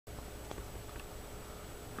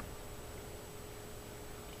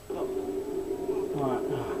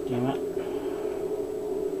damn it.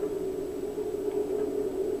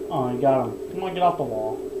 Oh, I got him. Come on, get off the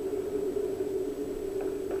wall.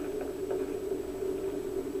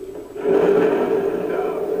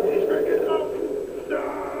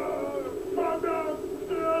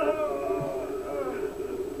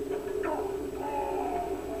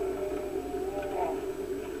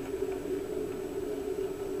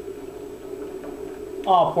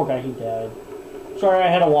 Oh, poor guy, he died. Sorry, I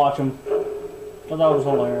had to watch him. But that was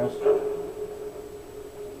hilarious.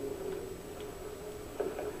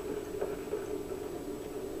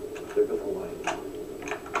 There goes the light.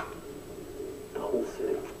 The whole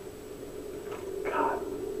city. God,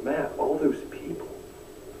 Matt, all those people.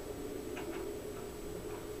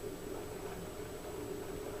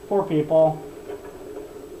 Poor people.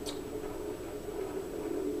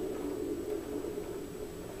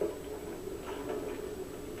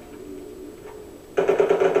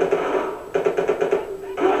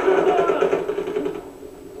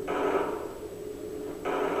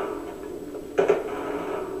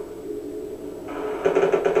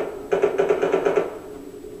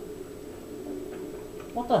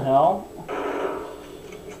 What the hell?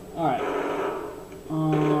 Alright.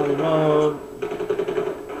 Reload.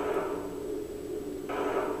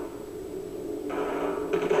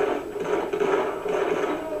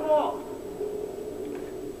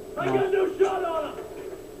 I got no shot on him!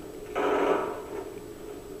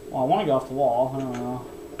 Well, I want to get off the wall. I don't know.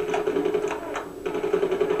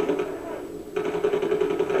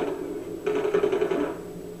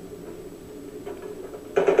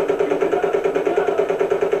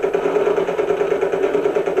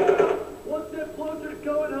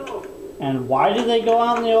 And why did they go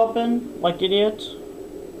out in the open like idiots?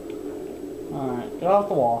 Alright, get off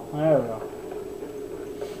the wall. There we go.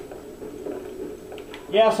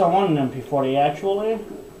 Yes, I want an MP40 actually.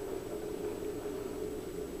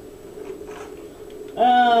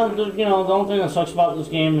 You know, the only thing that sucks about this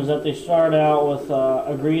game is that they start out with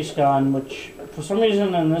a grease gun, which for some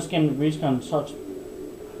reason in this game the grease gun sucks.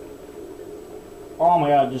 Oh my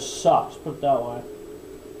god, it just sucks, put it that way.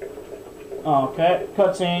 Okay,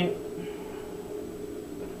 cutscene.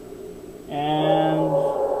 And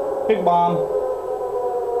big bomb.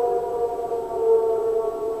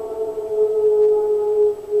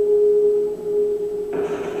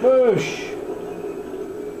 Boosh.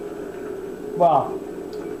 Wow.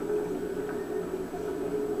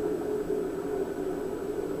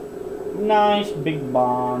 Nice big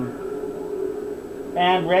bomb.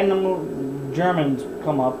 And random Germans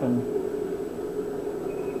come up and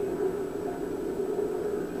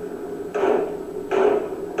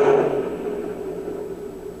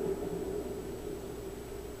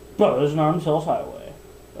oh, there's an Arms Hills Highway.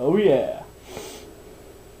 Oh yeah.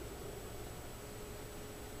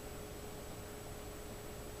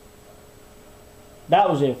 That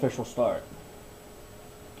was the official start.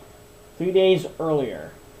 3 days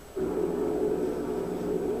earlier.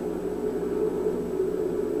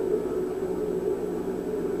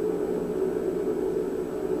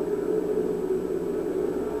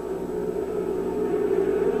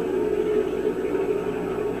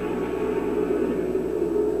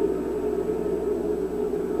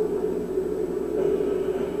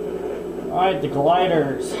 Alright, the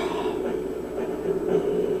gliders.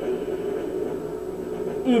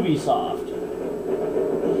 Ubisoft.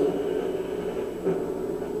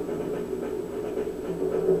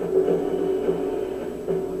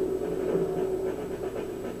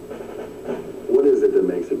 What is it that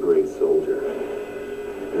makes a great soldier?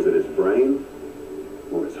 Is it his brain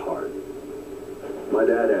or his heart? My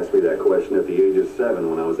dad asked me that question at the age of 7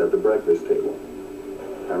 when I was at the breakfast table.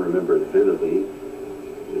 I remember it vividly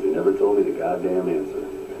because he never told me the goddamn answer.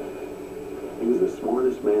 He was the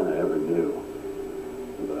smartest man I ever knew,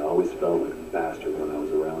 but I always felt like a bastard when I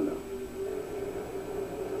was around him.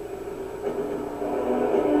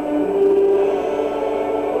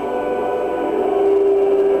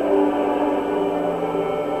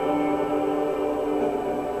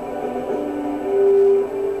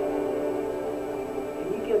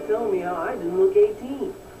 You kept telling me how I didn't look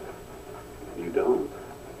 18. You don't?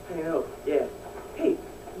 I know, yeah. Hey,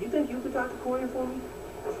 you think you could talk to Corian for me?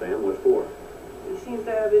 Sam, what for? He seems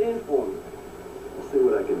to have it in for me. I'll see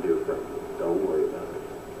what I can do, Frank. Don't worry about it.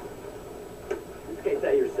 Ain't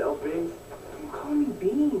that yourself, Biggs? You call me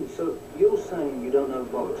Beans. So you're saying you don't know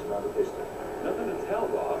bullets, not a pistol? Nothing to tell,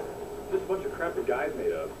 Ross. Just a bunch of crap the guys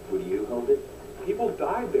made up. Would you hold it? People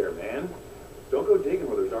died there, man. Don't go digging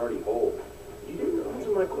where there's already holes. You didn't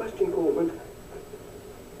answer my question, Coleman.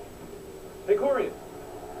 Hey, Corian.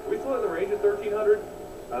 Are we still in the range of 1300?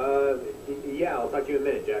 Yeah, I'll talk to you in a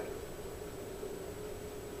minute, Jack.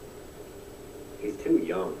 too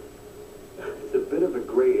young. It's a bit of a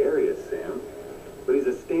gray area, Sam. But he's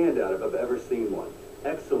a standout if I've ever seen one.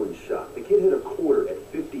 Excellent shot. The kid hit a quarter at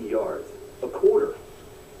 50 yards. A quarter.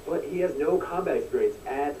 But he has no combat experience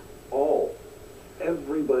at all.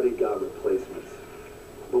 Everybody got replacements.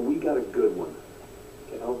 But we got a good one.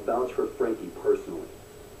 And I'll vouch for Frankie personally.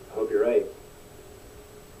 I hope you're right.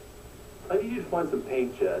 I need you to find some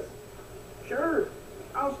paint, Jess. Sure.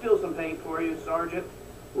 I'll steal some paint for you, Sergeant.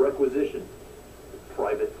 Requisition.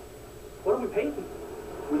 Private. What are we painting?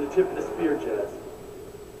 We're the tip of the spear, Jess.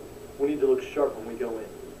 We need to look sharp when we go in.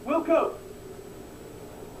 Wilco!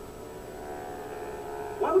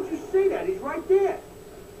 Why would you say that? He's right there.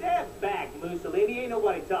 Step back, Mussolini. Ain't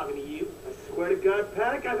nobody talking to you. I swear to God,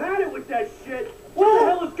 Paddock, I've had it with that shit. What the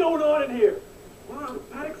hell is going on in here? Well,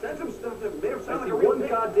 Paddock said some stuff that made him sound I like see a real one bitch.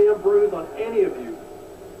 goddamn bruise on any of you.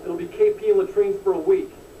 It'll be KP and latrines for a week.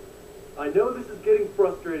 I know this is getting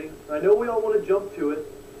frustrating. I know we all want to jump to it.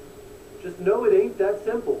 Just know it ain't that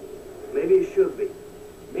simple. Maybe it should be.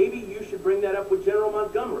 Maybe you should bring that up with General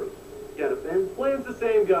Montgomery. Got it, Ben? Plan's the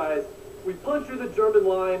same, guys. We punch through the German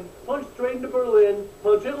line, punch straight into Berlin,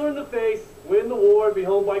 punch Hitler in the face, win the war, and be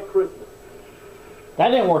home by Christmas. That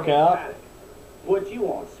didn't work out. Paddock, what you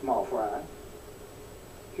want, small fry?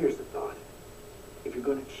 Here's the thought. If you're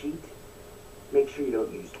gonna cheat, make sure you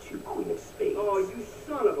don't use 2 queen of spades. Oh, you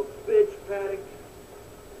son of a bitch, Paddock.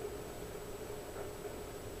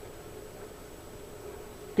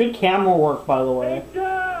 Good camera work, by the way. Hey,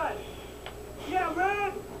 John! Yeah,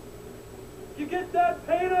 man! You get that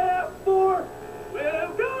paint I asked for?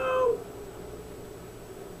 Well, go!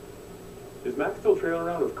 Is Max still trailing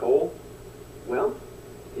around with Cole? Well,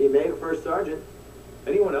 he made it first sergeant.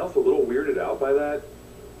 Anyone else a little weirded out by that?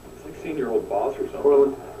 It's like seeing your old boss or something.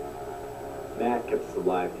 Portland, Matt kept us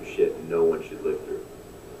alive through shit no one should live through.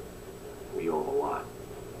 We owe him a lot.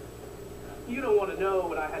 You don't want to know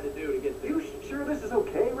what I had to do to get there. You sure this is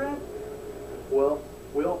okay, Red? Well,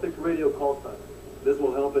 we all fixed radio call signs. This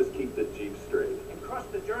will help us keep the Jeep straight. And crush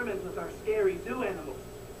the Germans with our scary zoo animals.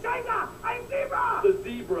 Scheiße! Ein Zebra! The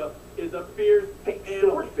zebra is a fierce animal.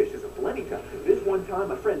 Swordfish is a plenty time. This one time,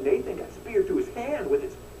 my friend Nathan got speared through his hand with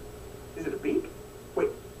his... Is it a beak? Wait,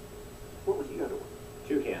 what was the other one?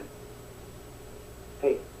 Toucan.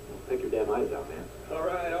 Hey, take your damn eyes out, man. All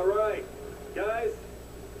right. Guys,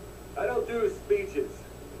 I don't do speeches.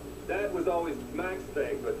 That was always Mac's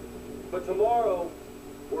thing, but tomorrow,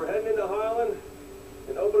 we're heading into Highland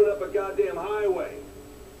and opening up a goddamn highway.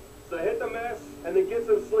 So hit the mess and then get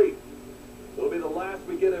some sleep. It'll be the last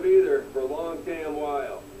we get of either for a long damn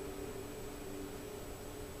while.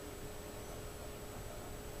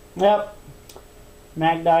 Yep.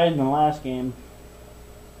 Mac died in the last game.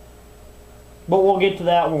 But we'll get to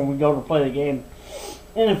that when we go to play the game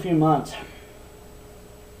in a few months.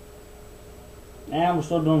 And we're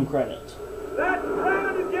still doing credits. That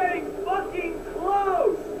round is getting fucking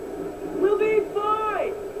close! We'll be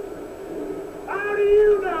fine! How do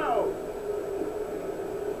you know?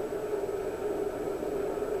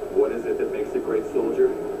 What is it that makes a great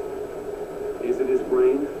soldier? Is it his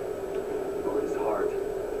brain or his heart?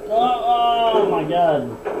 Oh my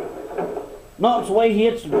god. No, it's the way he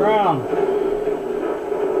hits the ground.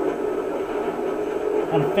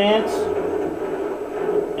 And a fence.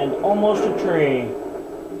 And almost a tree.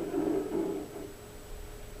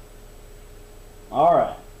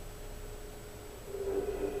 Alright.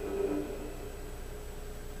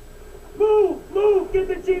 Move! Get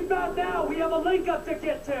the Jeep out now! We have a link up to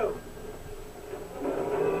get to!